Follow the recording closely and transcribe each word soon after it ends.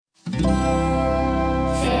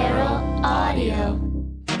Radio.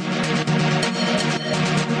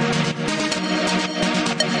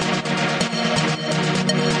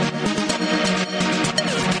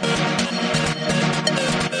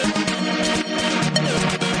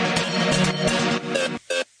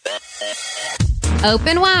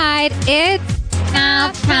 Open wide, it's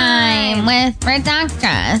Now time with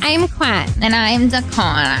Reductress. I'm Quinn. And I'm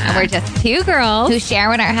Dakota. We're just two girls who share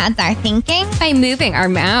what our heads are thinking by moving our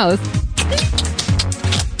mouths.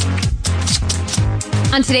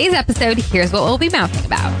 On today's episode, here's what we'll be mouthing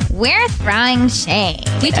about. We're throwing shade.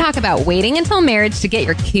 We talk about waiting until marriage to get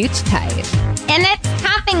your cooch tight. And it's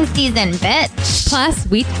cuffing season, bitch. Plus,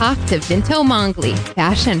 we talk to Vitnow Mongli,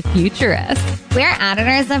 fashion futurist. We're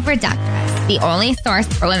editors of Reductress, the only source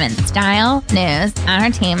for women's style, news,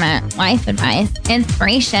 entertainment, life advice,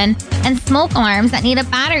 inspiration, and smoke alarms that need a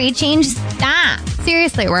battery change stat.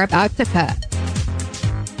 Seriously, we're about to cook.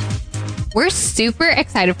 We're super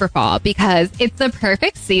excited for fall because it's the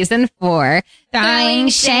perfect season for throwing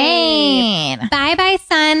shade. Bye-bye,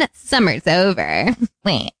 sun. Summer's over.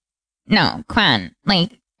 Wait. No, Quinn,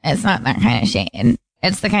 it's not that kind of shade.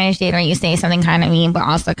 It's the kind of shade where you say something kind of mean, but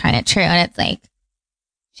also kind of true, and it's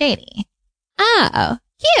shady. Oh,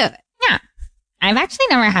 cute. Yeah. I've actually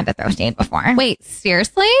never had to throw shade before. Wait,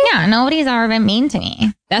 seriously? Yeah, nobody's ever been mean to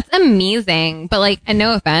me. That's amazing. But and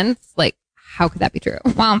no offense, how could that be true?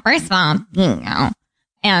 Well, first of all,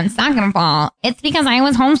 and second of all, it's because I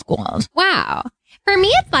was homeschooled. Wow. For me,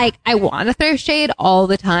 it's I want to throw shade all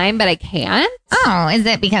the time, but I can't. Oh, is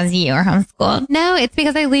it because you were homeschooled? No, it's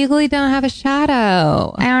because I legally don't have a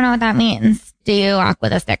shadow. I don't know what that means. Do you walk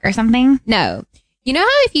with a stick or something? No. You know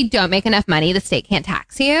how if you don't make enough money, the state can't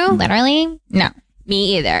tax you? Literally? No.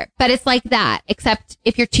 Me either. But it's like that, except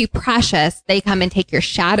if you're too precious, they come and take your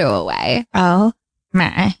shadow away. Oh,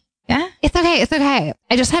 my. Yeah? It's okay. It's okay.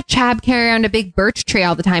 I just have Chab carry around a big birch tree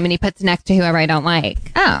all the time and he puts it next to whoever I don't like.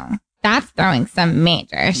 Oh. That's throwing some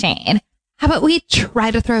major shade. How about we try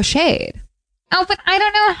to throw shade? Oh, but I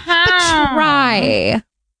don't know how. But try.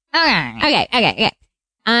 Okay.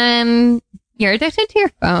 You're addicted to your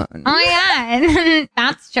phone. Oh my God.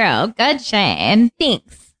 That's true. Good shade.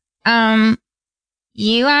 Thanks.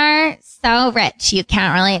 You are so rich you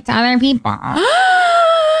can't relate to other people.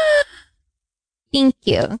 Thank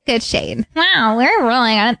you. Good shade. Wow, we're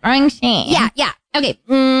really good at throwing shade. Yeah. Okay,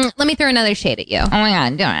 let me throw another shade at you. Oh my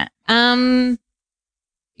God, do it.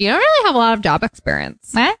 You don't really have a lot of job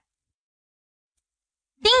experience. What?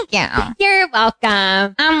 Thank you. You're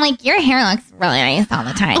welcome. Your hair looks really nice all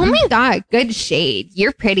the time. Oh my God, good shade.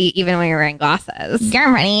 You're pretty even when you're wearing glasses.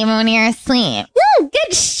 You're pretty even when you're asleep.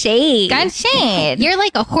 Good shade. Good shade. You're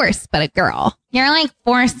like a horse, but a girl. You're like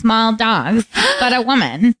 4 small dogs, but a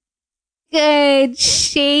woman. Good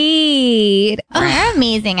shade. We're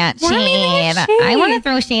amazing at shade. I want to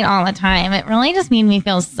throw shade all the time. It really just made me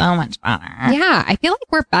feel so much better. Yeah, I feel like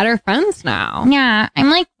we're better friends now. Yeah, I'm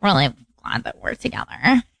really glad that we're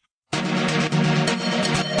together.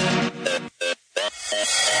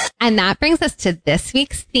 And that brings us to this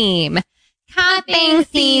week's theme. Cuffing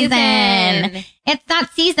season. It's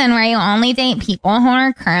that season where you only date people who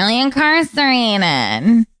are currently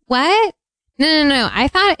incarcerated. What? No. I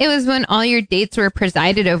thought it was when all your dates were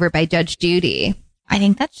presided over by Judge Judy. I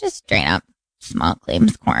think that's just straight up small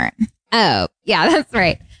claims court. Oh, yeah, that's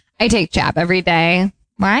right. I take Chap every day.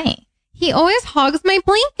 Why? He always hogs my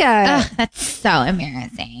blanket. Ugh, that's so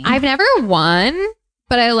embarrassing. I've never won,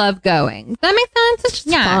 but I love going. Does that make sense? It's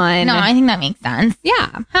just fun. No, I think that makes sense.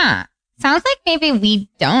 Yeah. Huh. Sounds like maybe we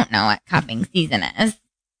don't know what cuffing season is.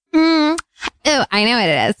 Oh, I know what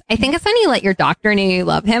it is. I think it's when you let your doctor know you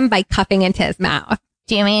love him by cuffing into his mouth.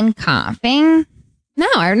 Do you mean coughing? No,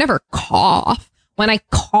 I never cough. When I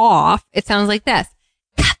cough, it sounds like this.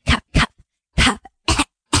 Cuff, cuff, cuff, cuff.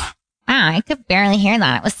 Wow, I could barely hear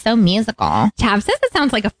that. It was so musical. Tab says it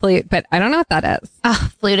sounds like a flute, but I don't know what that is. Oh,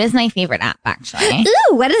 flute is my favorite app, actually.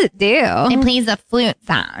 Ooh, what does it do? It plays a flute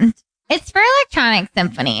sound. It's for electronic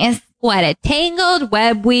symphonies. What a tangled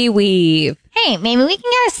web we weave. Hey, maybe we can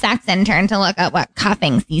get a sex intern to look up what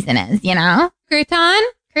cuffing season is, you know? Crouton?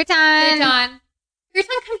 Crouton, come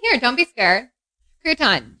here. Don't be scared.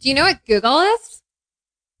 Crouton, do you know what Google is?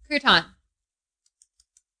 Crouton.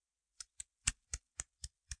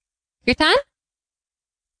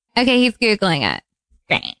 Okay, he's Googling it.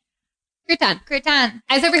 Great. Crouton.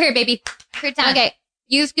 Eyes over here, baby. Crouton. Okay,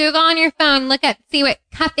 use Google on your phone. See what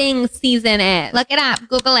cuffing season is. Look it up.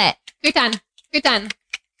 Google it. Crouton.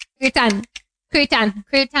 Crouton.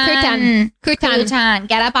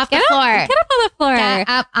 Get up off the floor. Get up on the floor. Get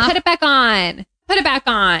up off. Put it back on.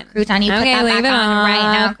 Crouton, you put that leave back it on right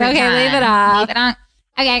now. Crouton. Okay, leave it off. Leave it on.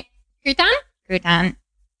 Okay. Crouton?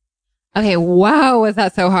 Okay, wow, was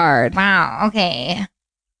that so hard? Wow. Okay.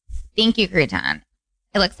 Thank you, Crouton.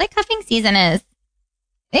 It looks like cuffing season is.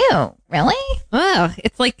 Ew, really? Ugh,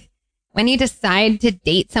 it's like when you decide to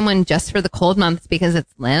date someone just for the cold months because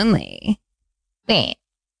it's lonely. Wait.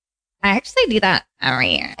 I actually do that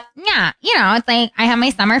every year. Yeah, it's like I have my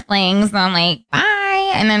summer flings, and I'm like,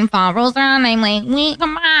 bye. And then fall rolls around, and I'm like, wait,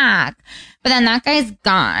 come back. But then that guy's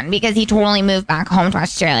gone because he totally moved back home to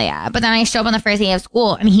Australia. But then I show up on the first day of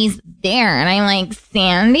school, and he's there. And I'm like,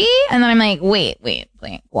 Sandy? And then I'm like, wait,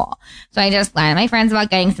 cool. So I just lied to my friends about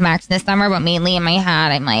getting some action this summer, but mainly in my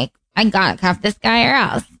head, I'm like, I gotta cuff this guy or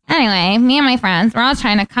else. Anyway, me and my friends, we're all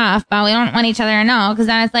trying to cuff, but we don't want each other to know because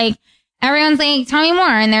then it's like, everyone's like, tell me more,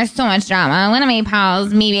 and there's so much drama. One of my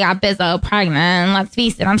pals maybe got Bizzo pregnant, and let's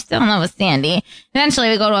face it, I'm still in love with Sandy. Eventually,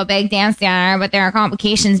 we go to a big dance together, but there are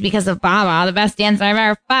complications because of Baba, the best dancer I've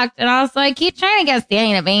ever fucked, and also I keep trying to get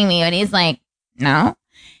Sandy to bang me, but he's like, no.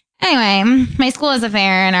 Anyway, my school is a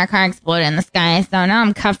fair, and our car exploded in the sky, so now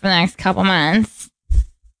I'm cuffed for the next couple months.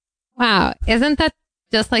 Wow, isn't that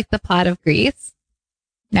just like the plot of Grease?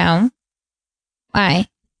 No. Why?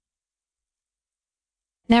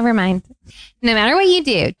 Never mind. No matter what you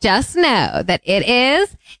do, just know that it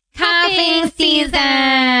is cuffing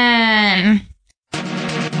season.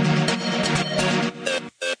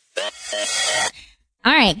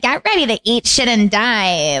 All right, get ready to eat shit and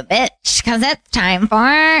die, bitch, because it's time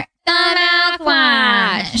for the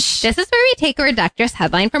mouthwash. This is where we take a reductress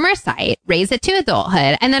headline from our site, raise it to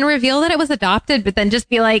adulthood, and then reveal that it was adopted, but then just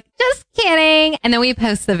be like, just kidding. And then we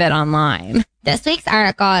post the vid online. This week's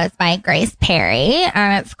article is by Grace Perry,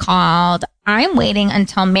 and it's called I'm Waiting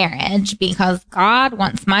Until Marriage Because God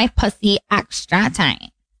Wants My Pussy Extra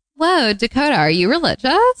Tight. Whoa, Dakota, are you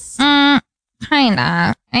religious? Kinda.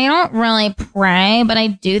 I don't really pray, but I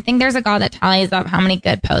do think there's a God that tallies up how many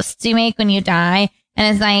good posts you make when you die,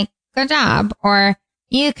 and is like, good job, or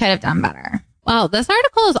you could have done better. Well, this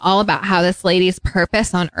article is all about how this lady's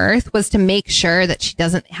purpose on earth was to make sure that she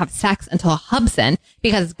doesn't have sex until Hubson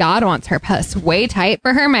because God wants her puss way tight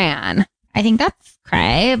for her man. I think that's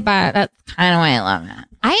cray, but that's kind of why I love it.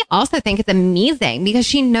 I also think it's amazing because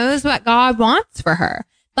she knows what God wants for her.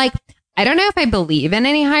 Like, I don't know if I believe in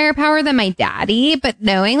any higher power than my daddy, but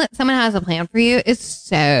knowing that someone has a plan for you is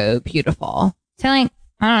so beautiful. So, like,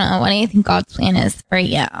 I don't know. What do you think God's plan is for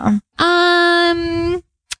you?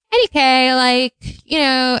 IDK, like,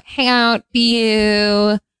 hang out, be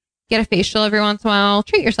you, get a facial every once in a while,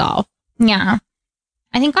 treat yourself. Yeah.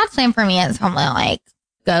 I think God's plan for me is probably like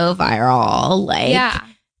go viral, like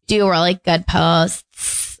do really good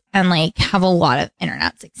posts and like have a lot of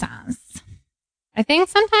internet success. I think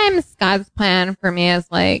sometimes God's plan for me is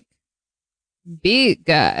like be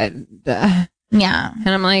good. Yeah. And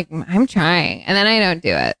I'm like, I'm trying. And then I don't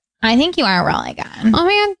do it. I think you are really good. Oh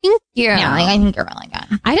man, thank you. Yeah, like, I think you're really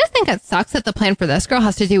good. I just think it sucks that the plan for this girl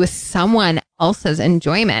has to do with someone else's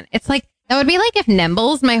enjoyment. It's like, that would be like if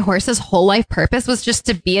Nimbles, my horse's whole life purpose was just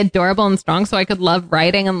to be adorable and strong so I could love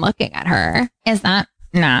riding and looking at her. Is that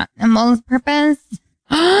not Nimbles' purpose?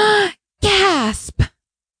 Gasp!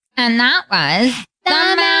 And that was the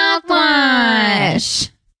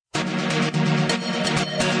mouthwash.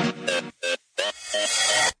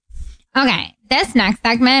 Okay, this next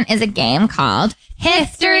segment is a game called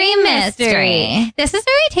History Mystery. This is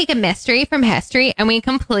where we take a mystery from history and we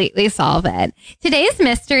completely solve it. Today's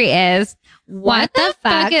mystery is, what the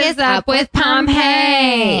fuck is up with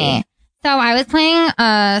Pompeii? So I was planning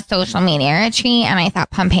a social media retreat and I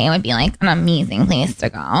thought Pompeii would be like an amazing place to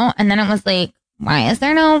go. And then it was like, why is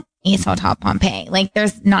there no Ace Hotel Pompeii? Like,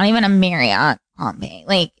 there's not even a Marriott Pompeii.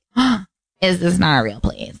 Like, is this not a real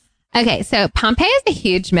place? Okay, so Pompeii is a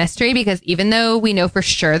huge mystery because even though we know for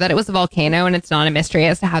sure that it was a volcano and it's not a mystery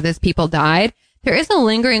as to how those people died, there is a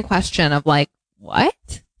lingering question of like,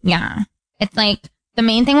 what? Yeah. It's like the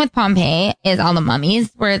main thing with Pompeii is all the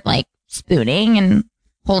mummies were like spooning and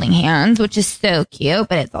holding hands, which is so cute,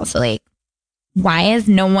 but it's also like, why is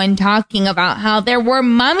no one talking about how there were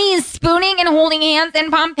mummies spooning and holding hands in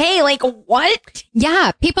Pompeii? Like, what?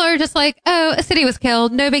 Yeah, people are just like, oh, a city was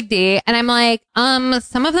killed, no big deal. And I'm like,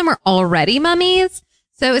 some of them are already mummies.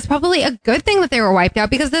 So it's probably a good thing that they were wiped out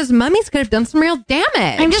because those mummies could have done some real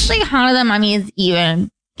damage. I'm just like, how do the mummies even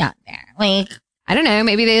get there? Like, I don't know.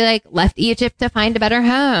 Maybe they like left Egypt to find a better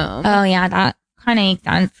home. Oh yeah, that kind of makes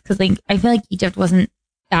sense. Cause like, I feel like Egypt wasn't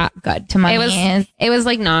that good to mummies. It was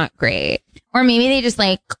like not great. Or maybe they just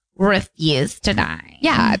like refused to die.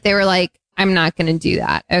 Yeah. They were like, I'm not going to do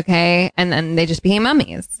that. Okay. And then they just became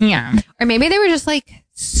mummies. Yeah. Or maybe they were just like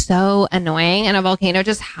so annoying and a volcano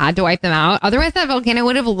just had to wipe them out. Otherwise that volcano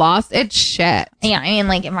would have lost its shit. Yeah. I mean,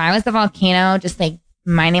 like if I was the volcano just like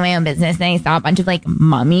minding my own business and I saw a bunch of like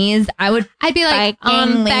mummies, I'd be like,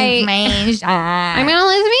 leave me shut. I'm gonna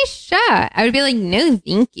leave me shut. I would be like, no,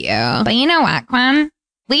 thank you. But you know what, Quan?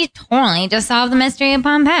 We totally just solved the mystery of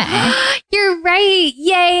Pompeii. You're right.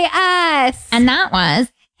 Yay, us. And that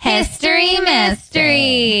was History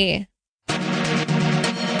Mystery.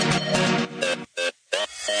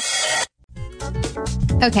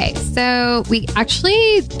 Okay, so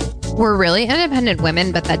we're really independent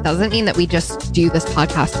women, but that doesn't mean that we just do this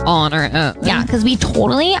podcast all on our own. Yeah, because we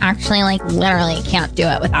totally actually like literally can't do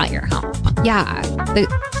it without your help. Yeah.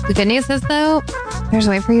 The good news is, though, there's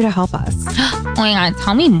a way for you to help us. Oh my God,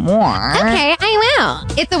 tell me more. Okay, I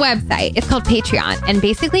will. It's a website. It's called Patreon. And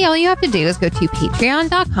basically all you have to do is go to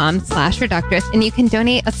patreon.com/reductress and you can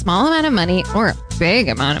donate a small amount of money or a big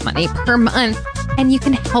amount of money per month. And you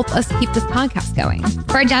can help us keep this podcast going.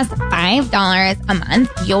 For just $5 a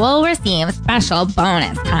month, you will receive special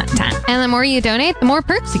bonus content. And the more you donate, the more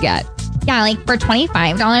perks you get. Yeah, like for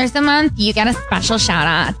 $25 a month, you get a special shout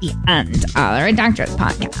out at the end of the Reductress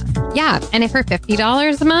podcast. Yeah, and if for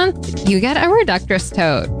 $50 a month, you get a Reductress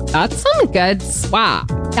tote. That's some good swag.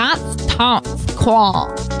 That's top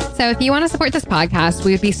cool. So if you want to support this podcast,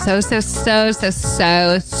 we would be so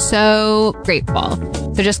grateful.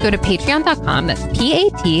 So just go to patreon.com. That's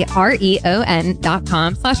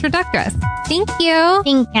patreon.com/reductress. Thank you.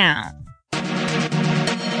 Thank you.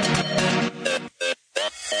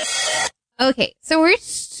 Okay, so we're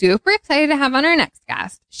super excited to have on our next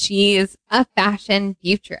guest. She's a fashion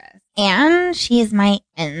futurist. And she's my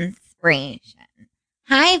inspiration.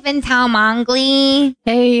 Hi, Vitnow Mongli.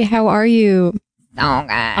 Hey, how are you? So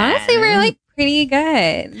good. Honestly, we're like pretty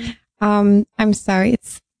good. I'm sorry,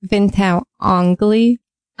 it's Vitnow Mongli.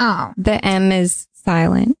 Oh. The M is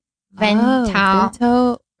silent.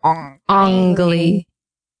 Vitnow Mongli.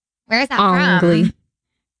 Where's that Mongli.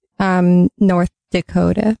 North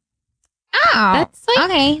Dakota. Oh. That's like,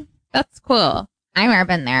 okay. That's cool. I've never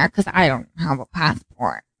been there because I don't have a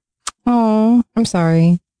passport. Oh, I'm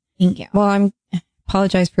sorry. Thank you. Well, I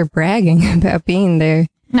apologize for bragging about being there.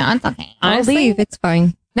 No, it's okay. Honestly? I'll leave. It's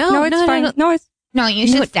fine. No, it's fine. No, it's No, you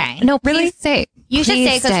should stay. No, Really? please stay. You should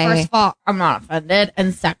Please stay because first of all, I'm not offended.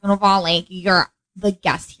 And second of all, like you're the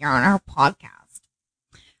guest here on our podcast.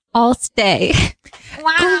 I'll stay.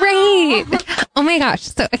 Wow. Great. Oh my gosh.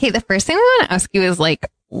 So, okay, the first thing I want to ask you is like,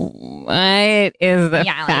 what is a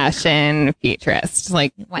fashion futurist?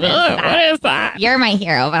 Like, What is that? What is that? You're my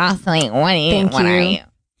hero, but also like, what are you?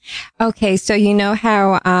 Okay, so you know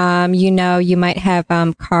how you might have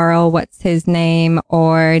Carl, what's his name,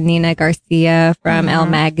 or Nina Garcia from Elle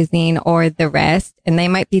Magazine, or the rest, and they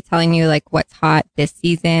might be telling you like what's hot this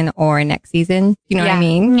season or next season. You know what I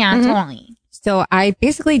mean? Yeah, totally. So I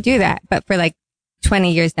basically do that, but for like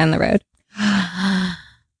 20 years down the road.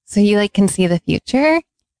 So you like can see the future?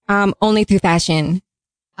 Only through fashion.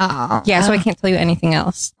 Oh. Yeah, so I can't tell you anything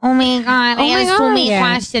else. Oh my God. Oh I my have so many God.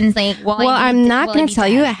 questions. Like, Well, I'm not going to tell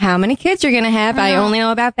you how many kids you're going to have. I only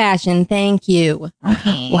know about fashion. Thank you.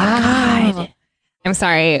 Okay. Wow. I'm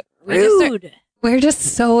sorry. We're just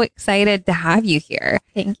so excited to have you here.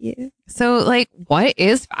 Thank you. So, like, what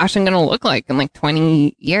is fashion going to look like in like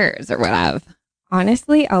 20 years or whatever?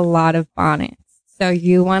 Honestly, a lot of bonnets. So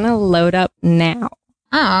you want to load up now.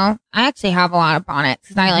 Oh, I actually have a lot of bonnets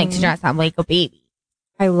because I like to dress up like a baby.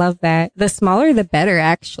 I love that. The smaller, the better,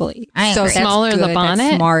 actually. So that's smaller the good. bonnet?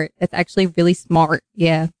 That's smart. That's actually really smart.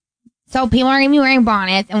 Yeah. So people are going to be wearing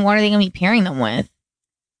bonnets, and what are they going to be pairing them with?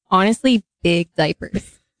 Honestly, big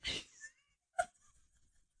diapers.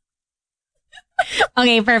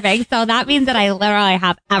 Okay, perfect. So that means that I literally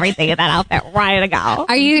have everything in that outfit ready to go.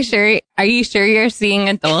 Are you sure? Are you sure you're seeing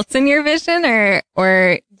adults in your vision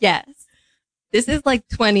or Yes. This is like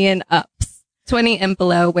 20 and ups. 20 and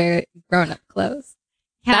below wear grown-up clothes.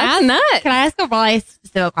 that's nuts? Can I ask a really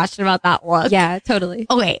specific question about that look? Yeah, totally.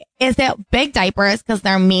 Okay, is it big diapers because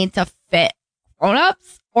they're made to fit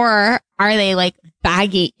grown-ups, or are they like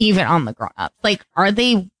baggy even on the grown-ups? Like,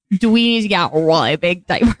 do we need to get really big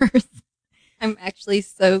diapers? I'm actually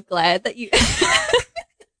so glad that you asked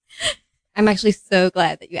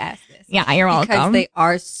this. Yeah, you're welcome. Because they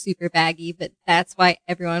are super baggy, but that's why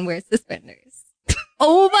everyone wears suspenders.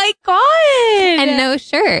 Oh my God. And no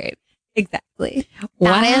shirt. Exactly.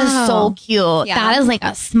 That is so cute. Yeah. That is like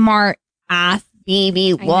a smart ass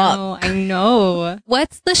baby look. I know.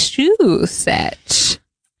 What's the shoe set?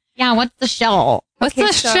 Yeah, what's the shell? What's Okay,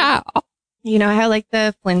 the so- show? You know how like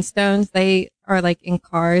the Flintstones, they are like in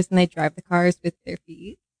cars and they drive the cars with their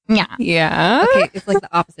feet? Yeah. Yeah. Okay, it's like the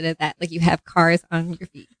opposite of that. Like you have cars on your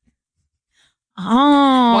feet.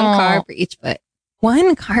 Oh. One car for each foot.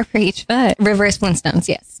 One car for each foot. Reverse Flintstones,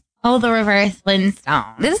 yes. Oh, the reverse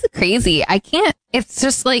Flintstone. This is crazy. It's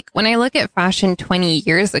just like when I look at fashion 20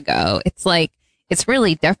 years ago, it's like, it's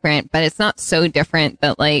really different, but it's not so different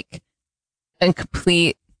that like it's a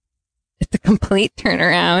complete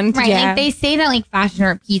turnaround. Right. Yeah. Like they say that like fashion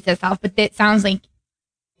repeats itself, but it sounds like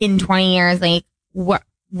in 20 years, like we're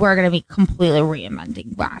going to be completely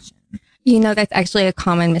reinventing fashion. You know, that's actually a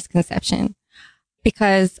common misconception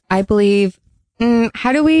because I believe,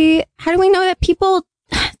 how do we know that people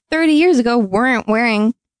 30 years ago weren't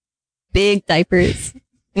wearing big diapers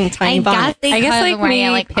and tiny bonnets? I guess like me,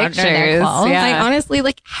 like pictures. Yeah. Like honestly,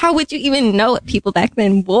 like how would you even know what people back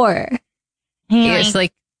then wore? It's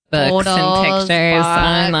like books and photos, pictures books,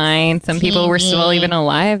 online. Some people were still TV. even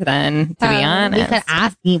alive then, to be honest. We could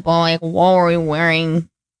ask people like, what were we wearing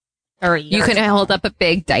 30 years You could ago? hold up a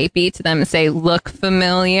big diaper to them and say, look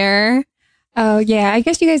familiar. Oh yeah, I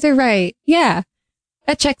guess you guys are right. Yeah,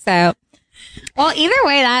 that checks out. Well, either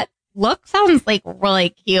way, that look sounds like really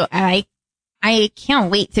cute, and I can't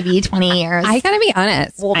wait to be 20 years. I gotta be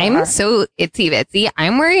honest. older. I'm so itsy bitsy.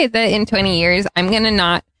 I'm worried that in 20 years, I'm gonna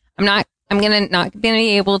not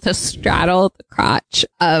be able to straddle the crotch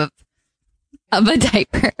of a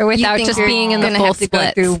diaper without think just you're being in the gonna full have to go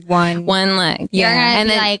splits. through one leg. You're gonna And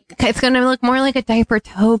be then like- it's gonna look more like a diaper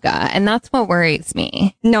toga, and that's what worries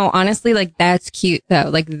me. No, honestly, like that's cute though.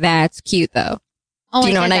 Like that's cute though. Oh, Do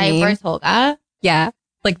you know like what a I mean? diaper toga? Yeah,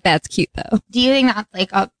 like that's cute though. Do you think that's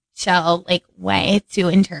like a chill like way to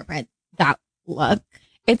interpret that look?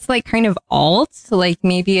 It's like kind of alt. So like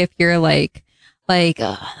maybe if you're like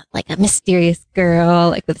a mysterious girl,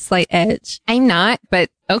 like with a slight edge, I'm not, but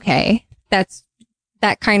okay. that's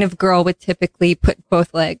that kind of girl would typically put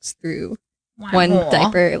both legs through one hole.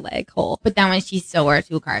 diaper leg hole. But then when she still wears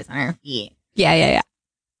 2 cars on her feet. Yeah.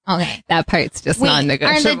 Okay. That part's just Wait,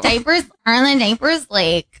 non-negotiable. Aren't the diapers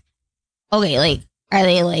like, okay, like, are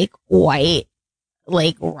they like white,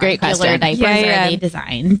 like Great regular question. diapers? Yeah. Or are they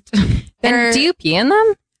designed? And do you pee in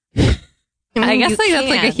them? I guess you like that's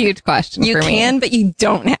like a can. huge question You for me. can, but you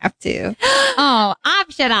don't have to. Oh,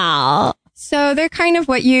 optional. So they're kind of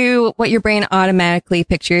what your brain automatically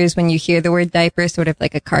pictures when you hear the word diaper, sort of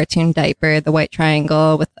like a cartoon diaper, the white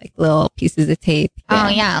triangle with like little pieces of tape. Oh,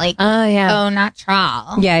 yeah. Like, Oh yeah. oh, not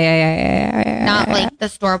trial. Yeah. Not like the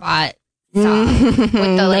store bought stuff with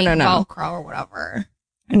the like no. Velcro or whatever.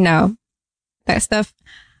 No, that stuff.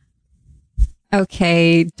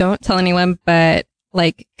 Okay, don't tell anyone, but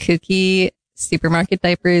like cookie supermarket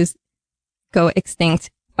diapers go extinct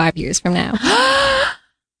 5 years from now.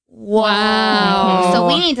 Wow. Mhm. So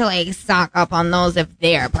we need to like stock up on those if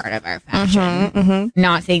they're part of our fashion. Mhm.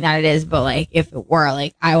 Not saying that it is, but like if it were,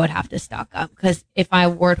 like I would have to stock up because if I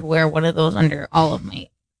were to wear one of those under all of my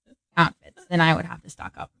outfits, then I would have to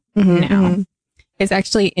stock up Mhm, now. mhm. It's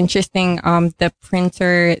actually interesting. The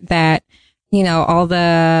printer that, you know, all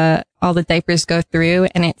the diapers go through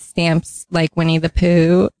and it stamps like Winnie the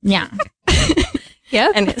Pooh. Yeah.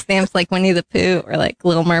 Yeah. And it stamps like Winnie the Pooh or like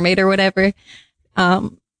Little Mermaid or whatever.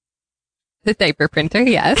 The diaper printer.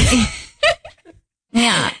 Yes.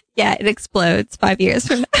 Yeah. Yeah. It explodes 5 years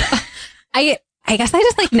from now. I guess I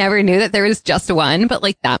just like never knew that there was just one, but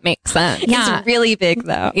like that makes sense. Yeah. It's really big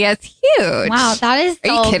though. Yeah, it's huge. Wow. That is Are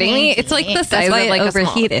so you kidding me? crazy. It's like the That's size why of it like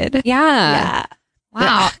overheated. A small, yeah.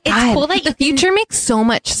 Wow. It's God, cool that the you can- future makes so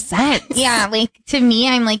much sense. Yeah. Like to me,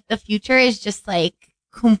 I'm like, the future is just like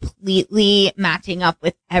completely matching up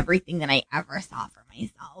with everything that I ever saw for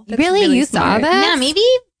myself. That's Really? really You saw smart. that? Yeah. Maybe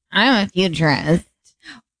I'm a futurist.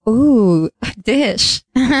 Ooh, dish.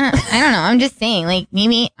 I don't know. I'm just saying, like,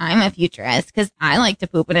 maybe I'm a futurist because I like to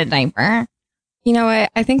poop in a diaper. You know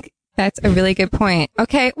what? I think that's a really good point.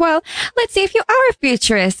 Okay. Well, let's see if you are a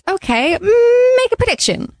futurist. Okay. Make a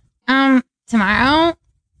prediction. Tomorrow,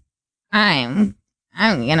 I'm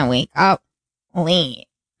gonna wake up late.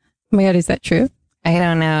 Oh my God. Is that true? I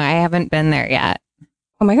don't know. I haven't been there yet.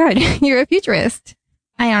 Oh my God. You're a futurist.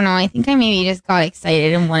 I don't know. I think I maybe just got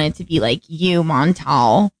excited and wanted to be like you,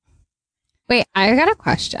 Montal. Wait, I got a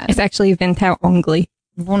question. It's actually Vitnow Mongli.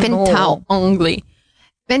 Vitnow Mongli.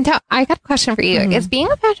 Vitnow, I got a question for you. Mhm. Is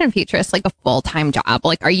being a fashion futurist like a full-time job?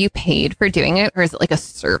 Like, are you paid for doing it, or is it like a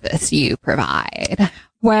service you provide?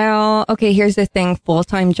 Well, okay. Here's the thing.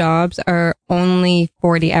 Full-time jobs are only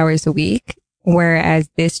 40 hours a week, whereas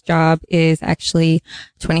this job is actually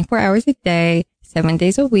 24 hours a day, 7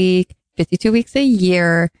 days a week, 52 weeks a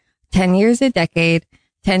year, 10 years a decade,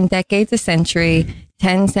 10 decades a century,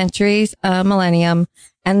 10 centuries a millennium,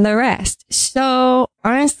 and the rest. So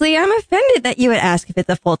honestly, I'm offended that you would ask if it's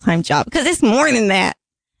a full-time job because it's more than that.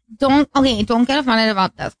 Don't get offended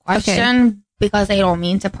about this question because I don't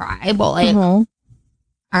mean to pry, but like, Mhm.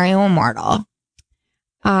 are you immortal?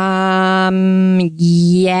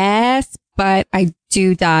 Yes, but I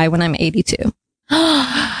do die when I'm 82.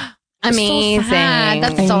 Amazing. So sad.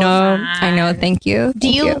 That's so sad. I know. Thank you. Do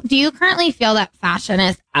you currently feel that fashion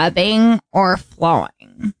is ebbing or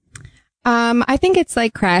flowing? I think it's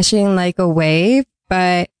like crashing like a wave,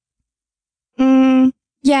 but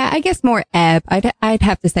yeah, I guess more ebb. I'd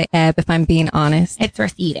have to say ebb if I'm being honest. It's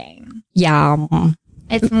receding. Yeah.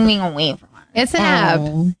 It's moving away from us. It's an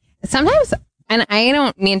ebb. Sometimes, and I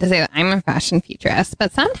don't mean to say that I'm a fashion futurist,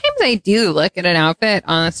 but sometimes I do look at an outfit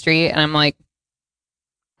on the street and I'm like,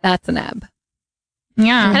 that's an ebb.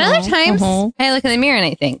 Yeah. And other times I look in the mirror and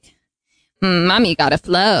I think, mommy got a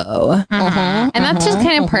flow. And that's just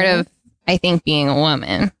kind of part of, I think, being a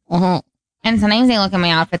woman. And sometimes I look at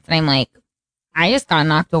my outfits and I'm like, I just got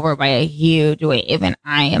knocked over by a huge wave and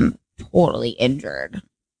I am totally injured.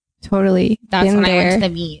 Totally. That's Been when I there. went to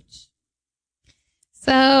the beach.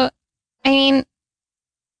 So, I mean,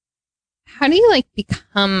 how do you like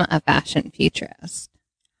become a fashion futurist?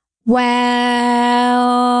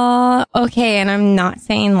 Well, okay. And I'm not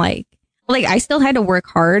saying like I still had to work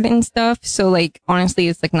hard and stuff. So like, honestly,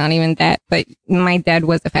 it's like not even that, but my dad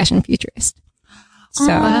was a fashion futurist. So,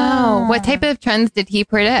 Wow. What type of trends did he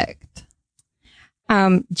predict?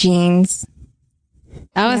 jeans.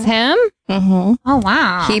 That was him? Mm-hmm. Oh,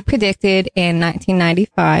 wow. He predicted in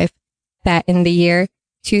 1995 that in the year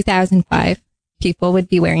 2005, people would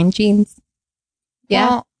be wearing jeans. Yeah.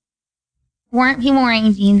 Well, weren't people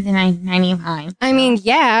wearing jeans in 1995? I mean,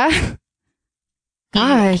 yeah.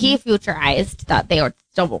 God. He futurized that they were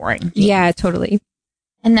still wearing jeans. Yeah, totally.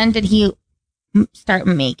 And then did he start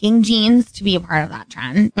making jeans to be a part of that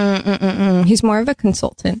trend? He's more of a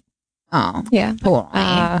consultant. Oh, Yeah.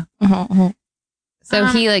 totally. So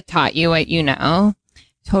he like taught you what you know?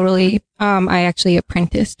 Totally. I actually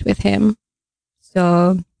apprenticed with him.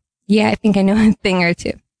 So yeah, I think I know a thing or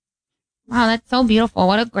two. Wow, that's so beautiful.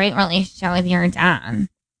 What a great relationship with your dad.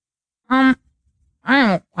 I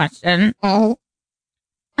have a question. Oh.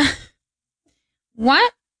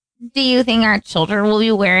 What do you think our children will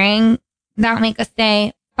be wearing that will make us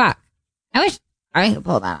say, fuck, I wish I could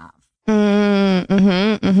pull that off?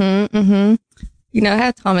 You know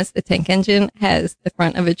how Thomas the Tank Engine has the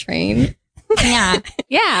front of a train? Yeah.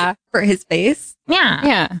 Yeah. For his face? Yeah.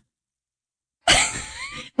 Yeah.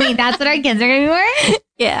 Wait, that's what our kids are going to be wearing?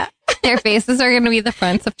 Yeah. Their faces are going to be the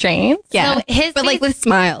fronts of trains? Yeah. So his But face, like with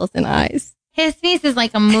smiles and eyes. his face is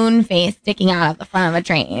like a moon face sticking out of the front of a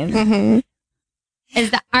train. Mm-hmm.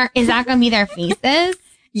 Is that going to be their faces?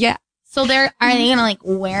 Yeah. So are they going to like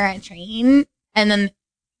wear a train and then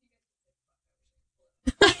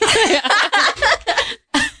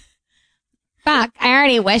fuck, I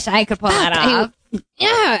already wish I could pull that off.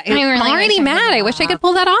 Yeah. I really I'm already wish I could mad. pull I wish that I could off.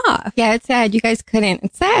 pull that off. Yeah, it's sad. You guys couldn't.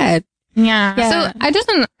 It's sad. Yeah. Yeah. So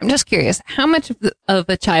I'm just curious, how much of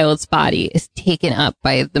a child's body is taken up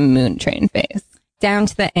by the moon train face? Down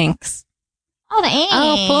to the inks. Oh, the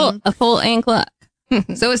ink. A full ink look.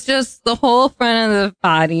 So it's just the whole front of the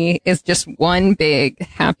body is just one big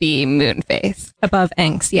happy moon face Above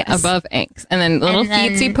inks, yes. above inks. And then little And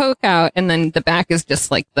then- feetsy poke out. And then the back is just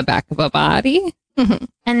like the back of a body. And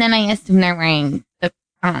then I assume they're wearing the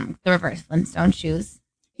reverse Flintstone shoes.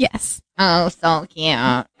 Yes. Oh, so cute.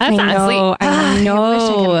 That's I honestly, know, I I wish I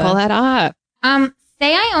know. could pull that off.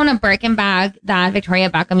 Say I own a Birkin bag that Victoria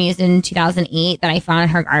Beckham used in 2008 that I found in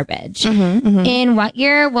her garbage. In what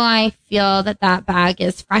year will I feel that bag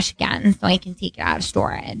is fresh again so I can take it out of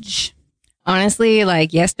storage? Honestly,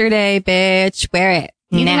 like yesterday, bitch, wear it.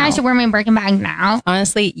 Do you think now. I should wear my Birkin bag now?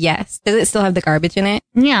 Honestly, yes. Does it still have the garbage in it?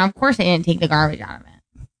 Yeah, of course I didn't take the garbage out of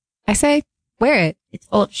it. I say, wear it. It's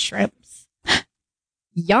full of shrimps.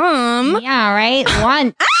 Yum. Yeah, right?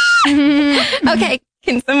 One. Okay.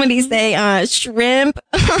 Can somebody say, shrimp?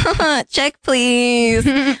 Check, please.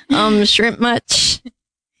 Shrimp much?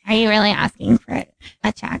 Are you really asking for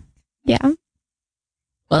a check? Yeah.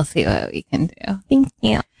 We'll see what we can do. Thank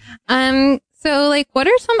you. So like, what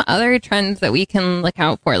are some other trends that we can look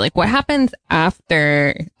out for? Like, what happens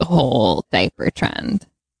after the whole diaper trend?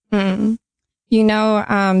 You know,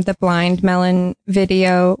 the blind melon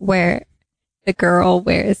video where the girl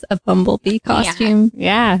wears a bumblebee costume?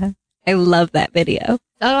 Yeah. I love that video. So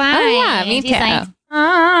do I. Oh, yeah, me And she's too. like,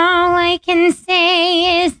 all I can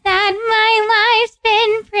say is that my life's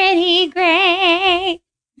been pretty great.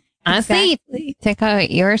 Honestly, Exactly. Tika,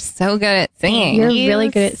 you're so good at singing. You're You really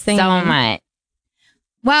good at singing. So much.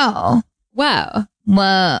 Whoa.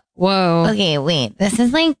 Whoa. Whoa. Okay, wait. This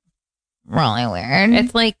is like really weird.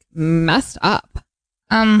 It's like messed up.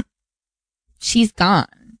 She's gone.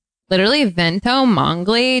 Literally, Vitnow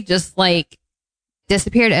Mongli just like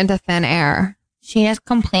disappeared into thin air. She just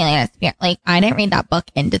completely disappeared. Like, I didn't read that book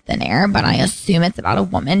into thin air, but I assume it's about a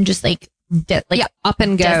woman just up and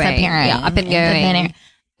going. disappearing. Yeah, up and into thin air. going.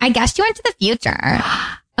 I guess she went to the future.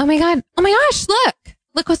 Oh my God. Oh my gosh.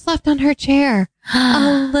 Look what's left on her chair.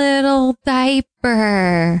 A little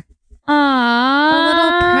diaper. Aww. A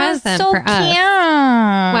little present so for cute. us.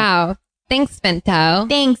 Wow. Thanks, Vinto.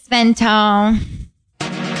 Thanks, Vento.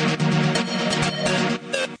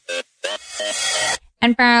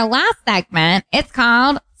 And for our last segment, it's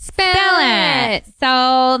called Spill It.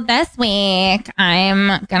 So this week,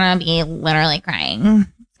 I'm going to be literally crying.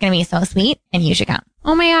 It's going to be so sweet, and you should come.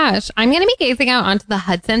 Oh my gosh. I'm going to be gazing out onto the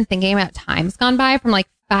Hudson thinking about times gone by from like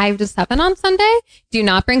 5 to 7 on Sunday. Do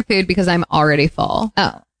not bring food because I'm already full.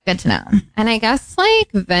 Oh, good to know. And I guess like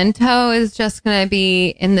Vento is just going to be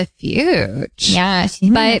in the future. Yeah, she's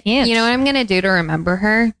But you know what I'm going to do to remember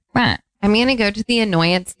her? What? I'm going to go to the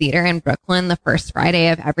Annoyance Theater in Brooklyn the first Friday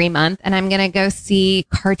of every month. And I'm going to go see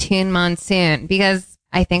Cartoon Monsoon because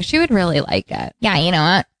I think she would really like it. Yeah, you know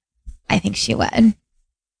what? I think she would.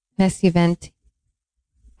 Miss you, Vent.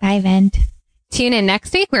 Bye, Vent. Tune in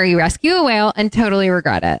next week where you rescue a whale and totally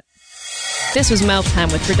regret it. This was Mouth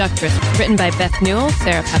Time with Reductress, written by Beth Newell,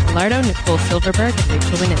 Sarah Papalardo, Nicole Silverberg, and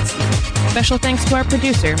Rachel Wininski. Special thanks to our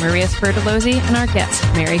producer, Maria Spertolozzi, and our guest,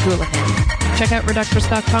 Mary Houlihan. Check out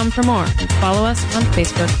Reductress.com for more and follow us on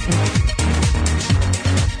Facebook and Twitter.